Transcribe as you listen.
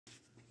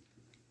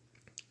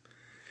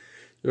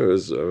It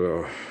was,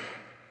 you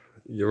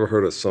ever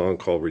heard a song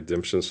called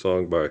Redemption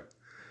Song by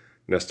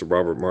Nestor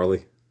Robert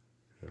Marley?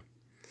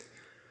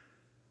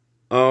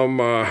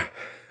 Um, uh,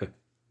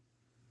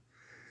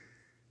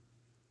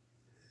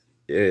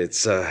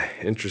 it's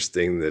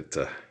interesting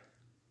that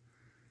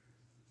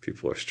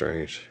people are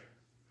strange.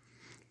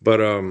 But,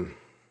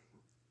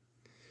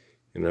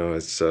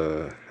 it's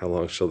how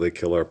long shall they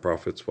kill our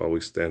prophets while we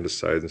stand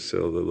aside and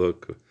still the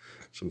look?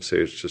 Some say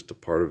it's just a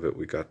part of it.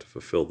 We got to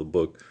fulfill the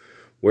book.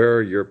 Where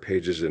are your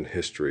pages in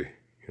history?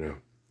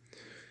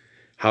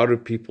 How do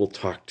people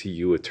talk to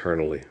you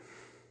eternally?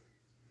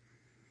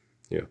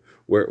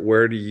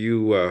 Where do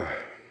you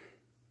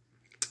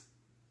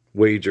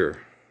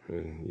wager?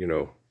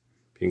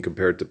 Being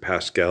compared to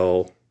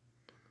Pascal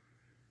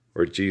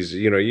or Jesus.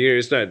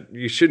 It's not.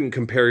 You shouldn't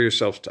compare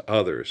yourself to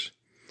others,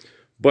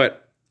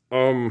 but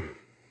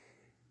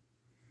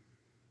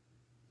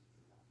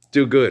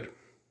do good.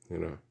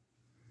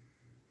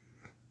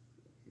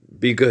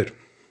 Be good.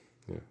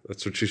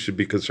 That's what you should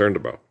be concerned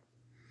about.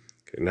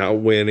 Okay, not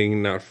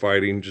winning, not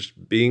fighting,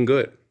 just being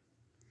good.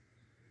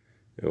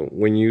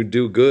 When you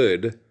do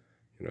good,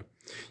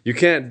 you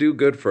can't do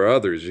good for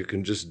others. You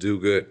can just do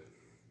good.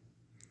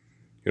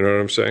 You know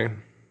what I'm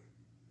saying?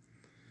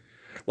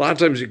 A lot of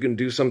times you can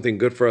do something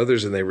good for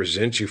others and they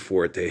resent you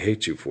for it. They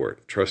hate you for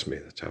it. Trust me,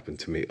 that's happened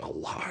to me a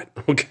lot.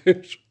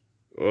 Okay?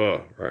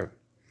 Oh, right.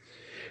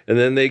 And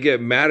then they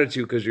get mad at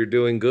you because you're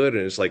doing good.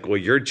 And it's like, well,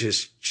 you're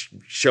just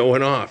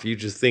showing off. You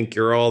just think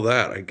you're all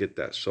that. I get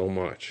that so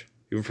much.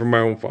 Even from my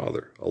own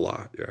father, a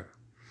lot, yeah.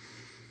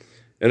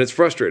 And it's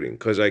frustrating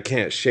because I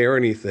can't share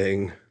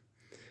anything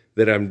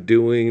that I'm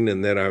doing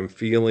and that I'm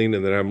feeling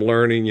and that I'm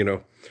learning.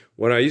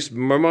 When I used to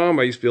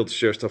be able to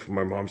share stuff with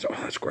my mom. So,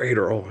 oh, that's great,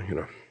 Earl.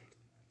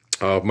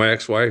 My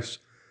ex-wives,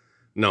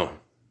 no.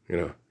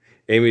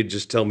 Amy would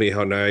just tell me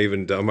how naive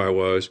and dumb I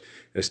was.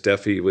 And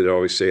Steffi would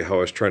always say how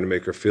I was trying to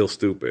make her feel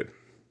stupid.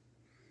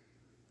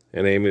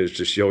 And Amy was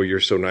just, yo, you're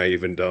so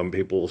naive and dumb.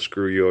 People will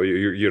screw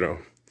you,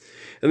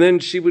 And then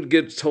she would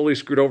get totally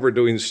screwed over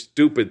doing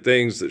stupid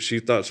things that she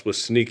thought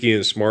was sneaky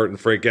and smart and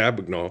Frank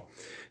Abagnale.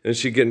 And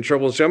she'd get in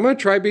trouble and say, I'm going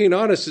to try being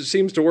honest. It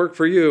seems to work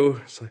for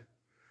you. It's like,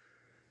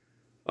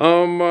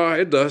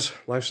 it does.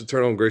 Life's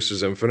eternal and grace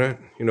is infinite,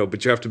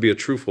 but you have to be a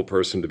truthful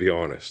person to be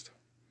honest,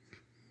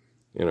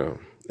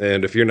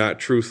 And if you're not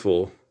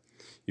truthful,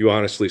 you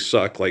honestly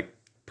suck like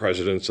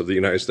presidents of the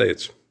United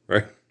States,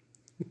 right?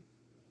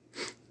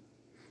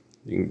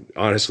 You can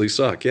honestly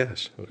suck,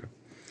 yes. Okay.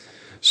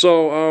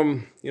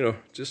 So,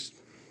 just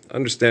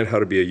understand how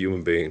to be a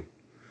human being,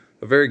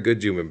 a very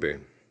good human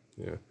being,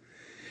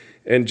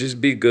 and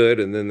just be good.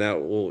 And then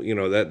that will,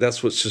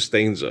 that's what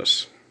sustains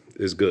us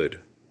is good.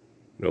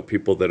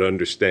 People that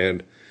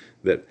understand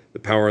that the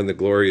power and the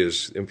glory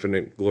is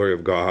infinite glory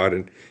of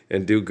God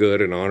and do good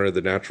and honor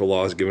the natural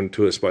laws given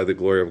to us by the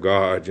glory of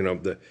God.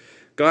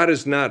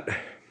 God's not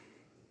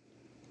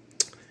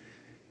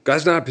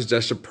a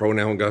possessive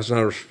pronoun. God's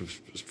not a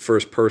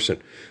first person.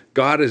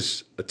 God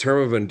is a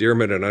term of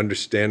endearment and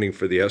understanding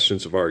for the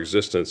essence of our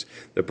existence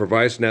that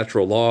provides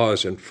natural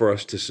laws. And for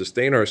us to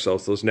sustain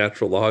ourselves, those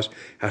natural laws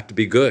have to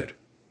be good.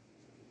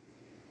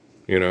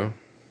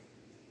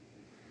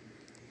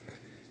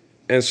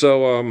 And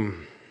so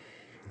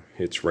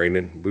it's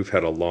raining. We've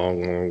had a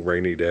long, long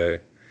rainy day.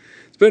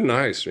 It's been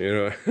nice,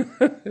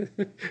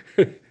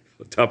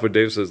 Top of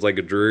Dave says like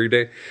a dreary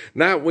day.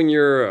 Not when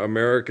you're an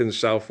American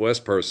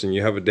Southwest person.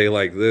 You have a day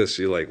like this.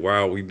 You're like,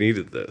 wow, we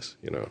needed this,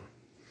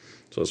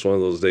 So it's one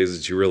of those days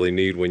that you really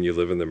need when you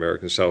live in the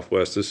American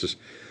Southwest. This is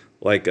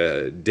like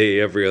a day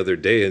every other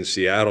day in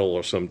Seattle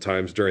or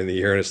sometimes during the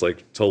year, and it's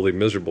like totally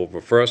miserable.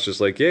 But for us,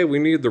 it's like, yeah, we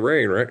need the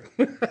rain, right?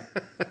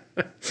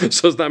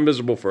 So it's not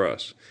miserable for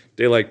us.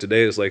 Day like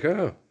today is like,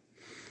 oh,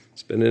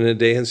 it's been in a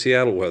day in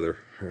Seattle weather.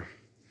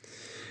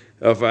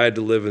 If I had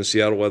to live in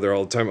Seattle weather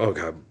all the time, oh,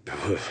 God,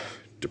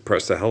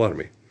 depress the hell out of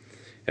me.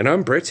 And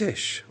I'm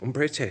British. My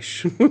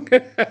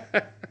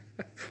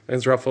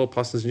name's Raphael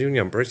Parsons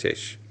Jr. I'm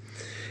British.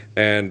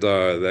 And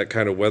that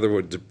kind of weather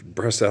would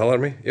depress the hell out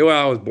of me. Well,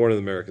 I was born in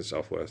the American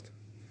Southwest.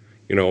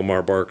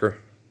 Omar Barker.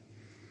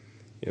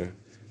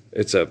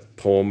 It's a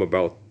poem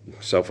about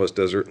Southwest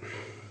desert.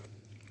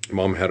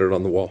 Mom had it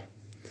on the wall.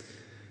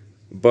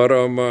 But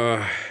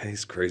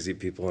these crazy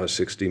people on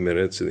 60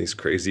 Minutes and these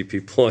crazy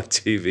people on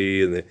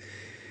TV and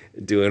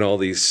doing all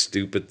these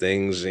stupid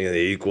things, the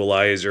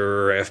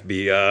Equalizer,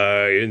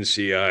 FBI,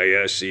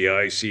 NCIS,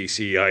 CIC,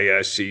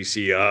 CIS,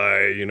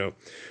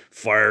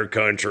 Fire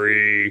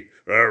Country,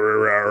 rah, rah,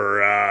 rah,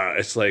 rah.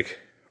 It's like,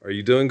 are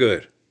you doing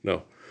good?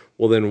 No.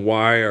 Well, then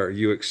why are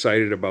you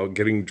excited about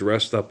getting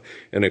dressed up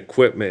in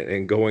equipment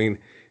and going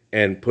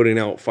and putting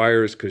out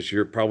fires because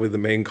you're probably the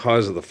main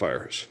cause of the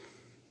fires?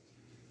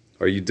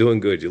 Are you doing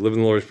good? You live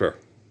in the Lord's Prayer.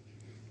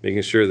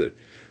 Making sure that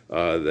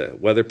the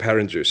weather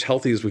patterns are as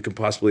healthy as we can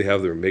possibly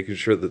have them. Making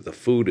sure that the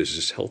food is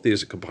as healthy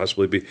as it can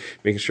possibly be.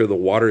 Making sure the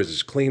water is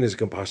as clean as it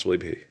can possibly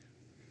be.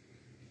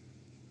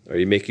 Are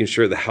you making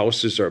sure the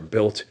houses are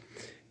built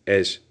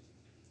as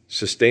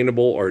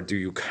sustainable, or do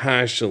you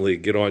constantly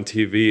get on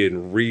TV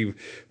and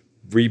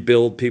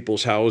rebuild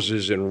people's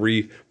houses and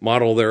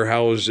remodel their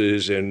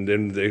houses, and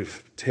then they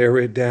tear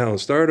it down,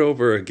 start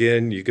over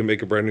again. You can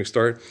make a brand new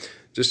start.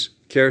 Just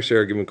care,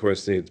 share, give them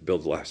coins to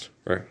build last,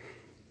 right?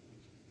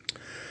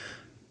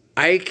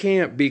 I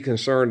can't be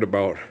concerned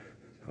about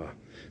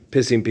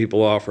pissing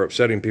people off or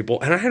upsetting people,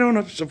 and I don't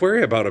have to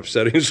worry about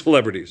upsetting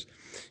celebrities.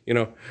 You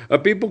know,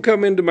 people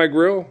come into my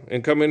grill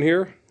and come in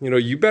here, you know,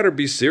 you better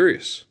be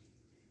serious.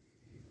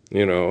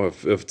 You know,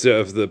 if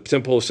the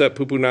Temple of Set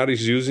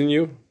Pupunati's using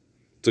you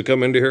to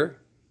come into here,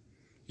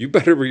 you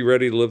better be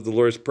ready to live the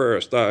Lord's Prayer,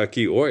 Sta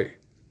Aki Oi,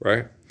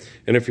 right?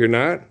 And if you're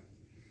not,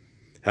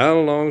 how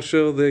long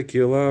shall they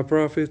kill our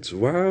prophets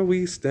while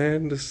we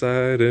stand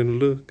aside and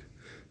look?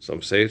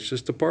 Some say it's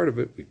just a part of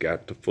it. We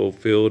got to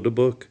fulfill the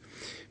book.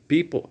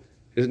 People,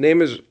 his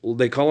name is,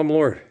 they call him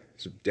Lord.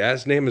 His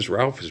dad's name is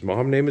Ralph. His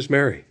mom's name is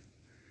Mary.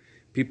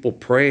 People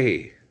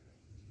pray,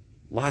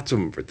 lots of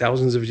them for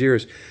thousands of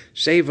years.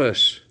 Save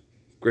us,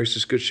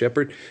 gracious good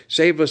shepherd.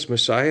 Save us,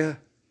 Messiah.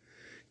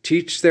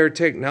 Teach their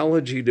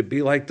technology to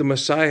be like the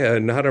Messiah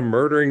and not a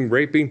murdering,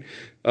 raping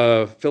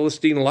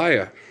Philistine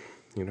liar.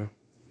 You know,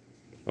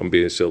 I'm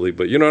being silly,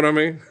 but you know what I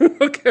mean?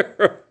 Okay.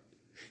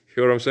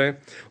 You know what I'm saying?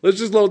 Let's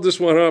just load this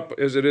one up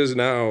as it is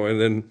now, and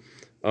then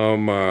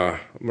I'm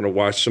going to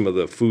watch some of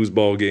the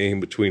foosball game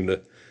between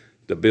the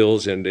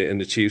Bills and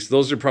the Chiefs.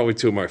 Those are probably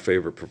two of my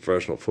favorite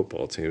professional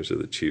football teams, are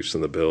the Chiefs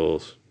and the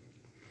Bills.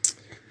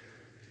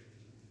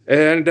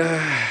 And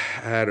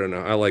I don't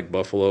know. I like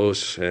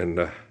buffaloes,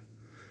 and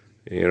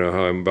you know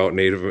how I'm about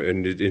native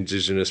and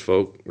indigenous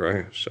folk,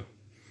 right? So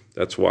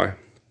that's why.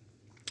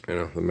 You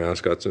know, the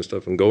mascots and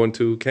stuff. I'm going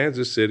to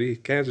Kansas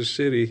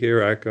City,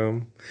 here I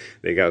come.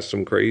 They got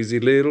some crazy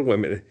little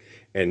women,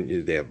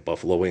 and they have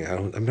buffalo wings.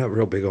 I'm not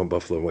real big on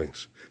buffalo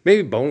wings.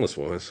 Maybe boneless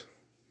ones.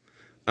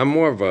 I'm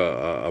more of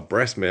a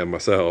breast man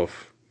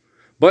myself.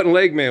 Butt and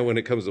leg man when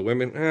it comes to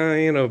women.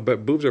 You know,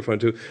 but boobs are fun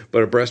too.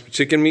 But a breast,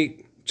 chicken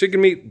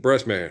meat,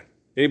 breast man.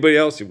 Anybody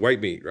else? White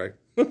meat, right?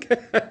 Okay.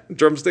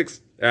 Drumsticks?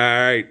 All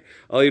right.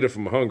 I'll eat it if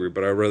I'm hungry,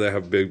 but I'd rather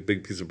have a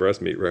big piece of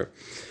breast meat, right?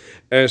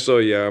 And so,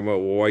 yeah, I'm a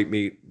white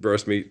meat,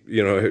 breast meat,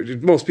 you know,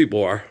 most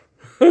people are.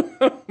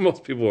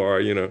 Most people are,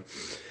 you know.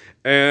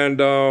 And,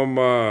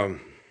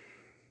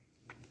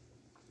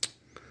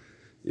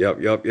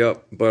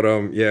 yep.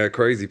 But, yeah,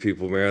 crazy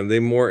people, man.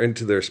 They're more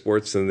into their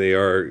sports than they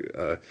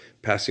are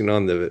passing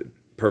on the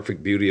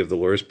perfect beauty of the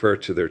Lord's Prayer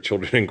to their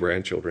children and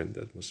grandchildren.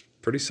 That was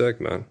pretty sick,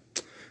 man.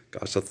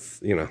 Gosh, that's,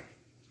 you know,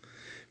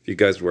 if you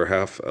guys were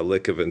half a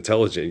lick of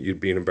intelligent,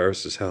 you'd be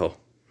embarrassed as hell.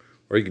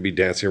 Or you could be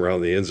dancing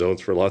around the end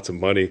zones for lots of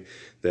money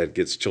that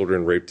gets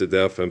children raped to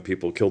death and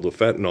people killed with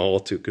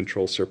fentanyl to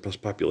control surplus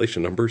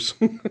population numbers.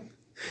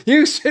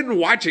 You sit and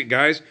watch it,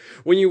 guys.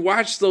 When you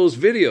watch those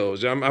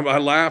videos, I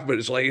laugh, but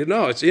it's like,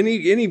 no, it's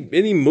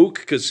any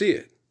mook could see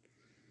it.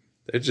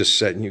 They're just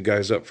setting you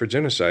guys up for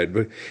genocide.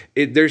 But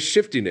they're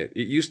shifting it.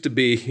 It used to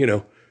be, you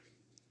know,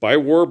 buy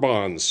war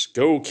bonds,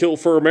 go kill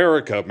for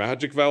America,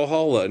 Magic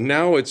Valhalla.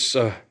 Now it's,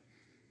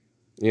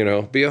 you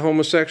know, be a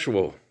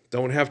homosexual,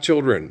 don't have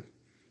children.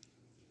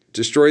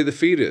 Destroy the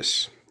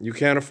fetus. You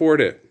can't afford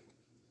it.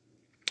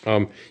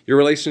 Your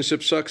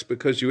relationship sucks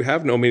because you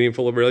have no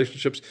meaningful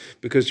relationships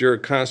because you're a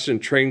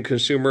constant trained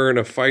consumer and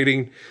a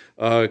fighting,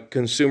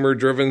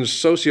 consumer-driven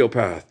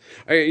sociopath.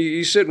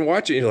 You sit and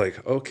watch it and you're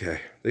like,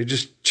 okay, they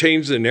just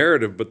changed the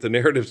narrative, but the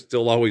narrative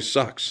still always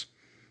sucks.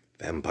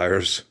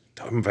 Vampires.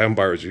 Dumb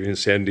vampires. You're in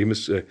San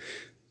Dimas.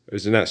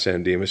 Is it not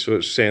San Dimas? So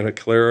it's Santa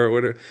Clara or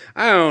whatever.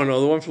 I don't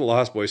know. The one from the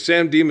Lost Boys.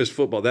 San Dimas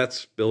football.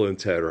 That's Bill and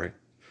Ted, right?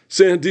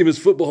 San Dimas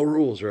football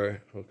rules, right?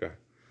 Okay.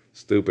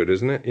 Stupid,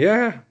 isn't it?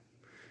 Yeah.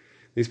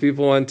 These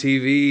people on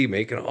TV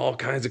making all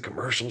kinds of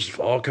commercials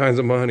for all kinds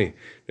of money.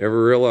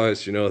 Never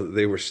realized, you know, that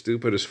they were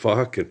stupid as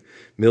fuck and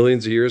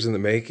millions of years in the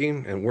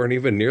making and weren't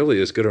even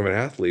nearly as good of an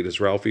athlete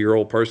as Ralphie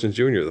Earl Parsons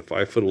Jr., the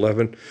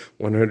 5'11",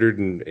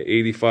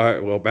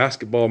 185. Well,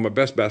 basketball, my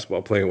best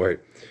basketball playing weight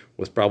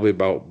was probably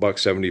about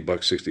 $170,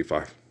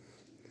 $165.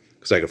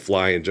 Because I could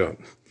fly and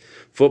jump.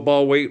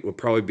 Football weight would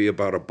probably be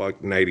about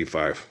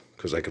 $195.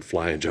 Because I could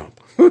fly and jump.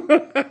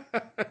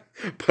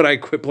 But I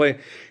quit playing.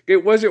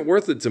 It wasn't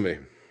worth it to me.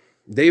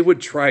 They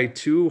would try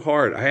too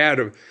hard.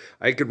 I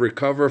could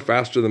recover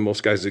faster than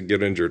most guys that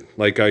get injured,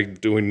 like I'm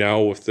doing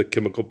now with the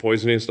chemical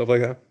poisoning and stuff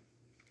like that.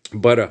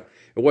 But it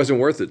wasn't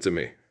worth it to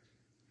me.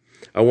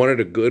 I wanted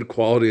a good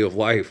quality of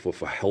life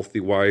with a healthy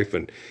wife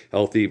and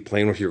healthy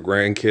playing with your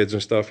grandkids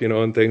and stuff, you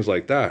know, and things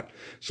like that.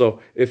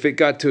 So if it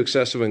got too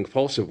excessive and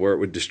compulsive where it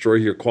would destroy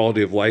your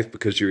quality of life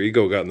because your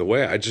ego got in the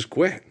way, I just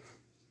quit.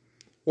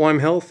 Well, I'm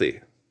healthy.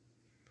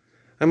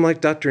 I'm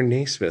like Dr.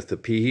 Naismith, a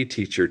PE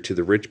teacher to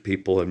the rich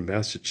people in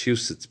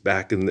Massachusetts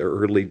back in the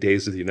early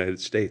days of the United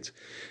States.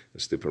 The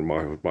stupid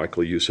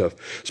Michael Youssef,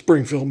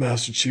 Springfield,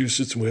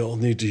 Massachusetts, we all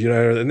need to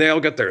unite. And they all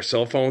got their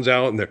cell phones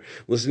out and they're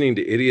listening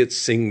to idiots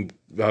sing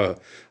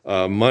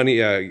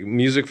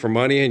music for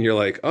money. And you're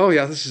like, oh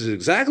yeah, this is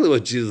exactly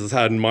what Jesus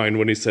had in mind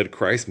when he said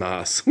Christ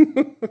Mass.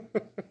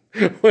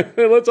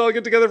 Let's all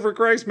get together for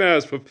Christ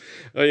Mass with,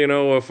 you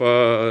know,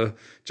 with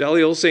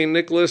jolly old St.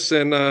 Nicholas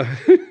and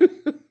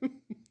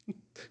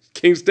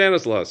King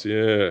Stanislaus,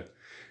 yeah.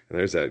 And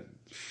there's that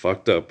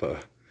fucked up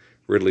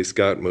Ridley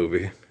Scott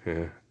movie.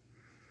 Yeah.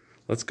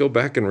 Let's go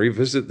back and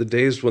revisit the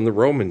days when the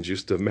Romans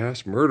used to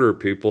mass murder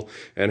people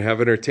and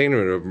have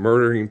entertainment of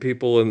murdering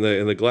people in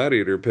the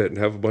gladiator pit and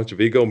have a bunch of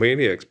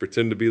egomaniacs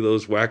pretend to be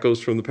those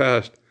wackos from the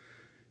past.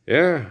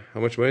 Yeah,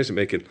 how much money is it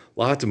making?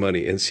 Lots of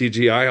money. And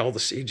CGI, all the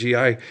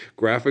CGI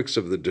graphics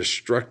of the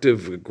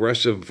destructive,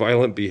 aggressive,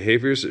 violent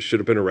behaviors that should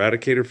have been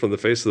eradicated from the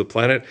face of the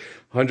planet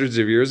hundreds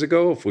of years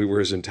ago if we were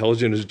as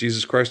intelligent as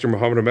Jesus Christ or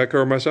Muhammad or Mecca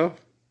or myself.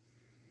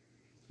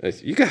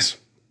 You guys,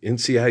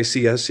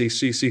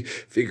 NCIC,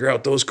 figure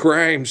out those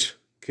crimes.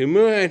 Come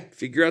on,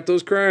 figure out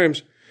those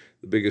crimes.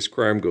 The biggest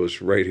crime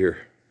goes right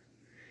here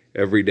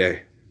every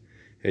day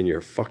in your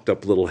fucked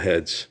up little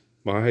heads.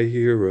 My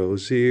hero,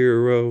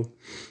 zero.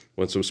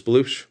 Want some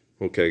sploosh?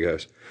 Okay,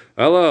 guys.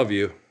 I love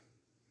you.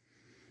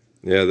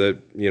 Yeah,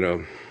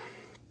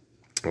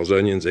 those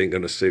onions ain't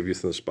going to save you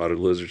from the spotted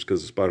lizards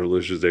because the spotted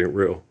lizards ain't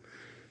real.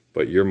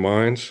 But your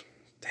minds,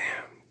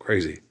 damn,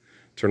 crazy.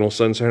 Eternal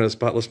sunshine of the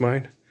spotless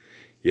mind?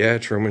 Yeah,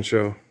 Truman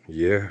Show.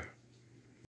 Yeah.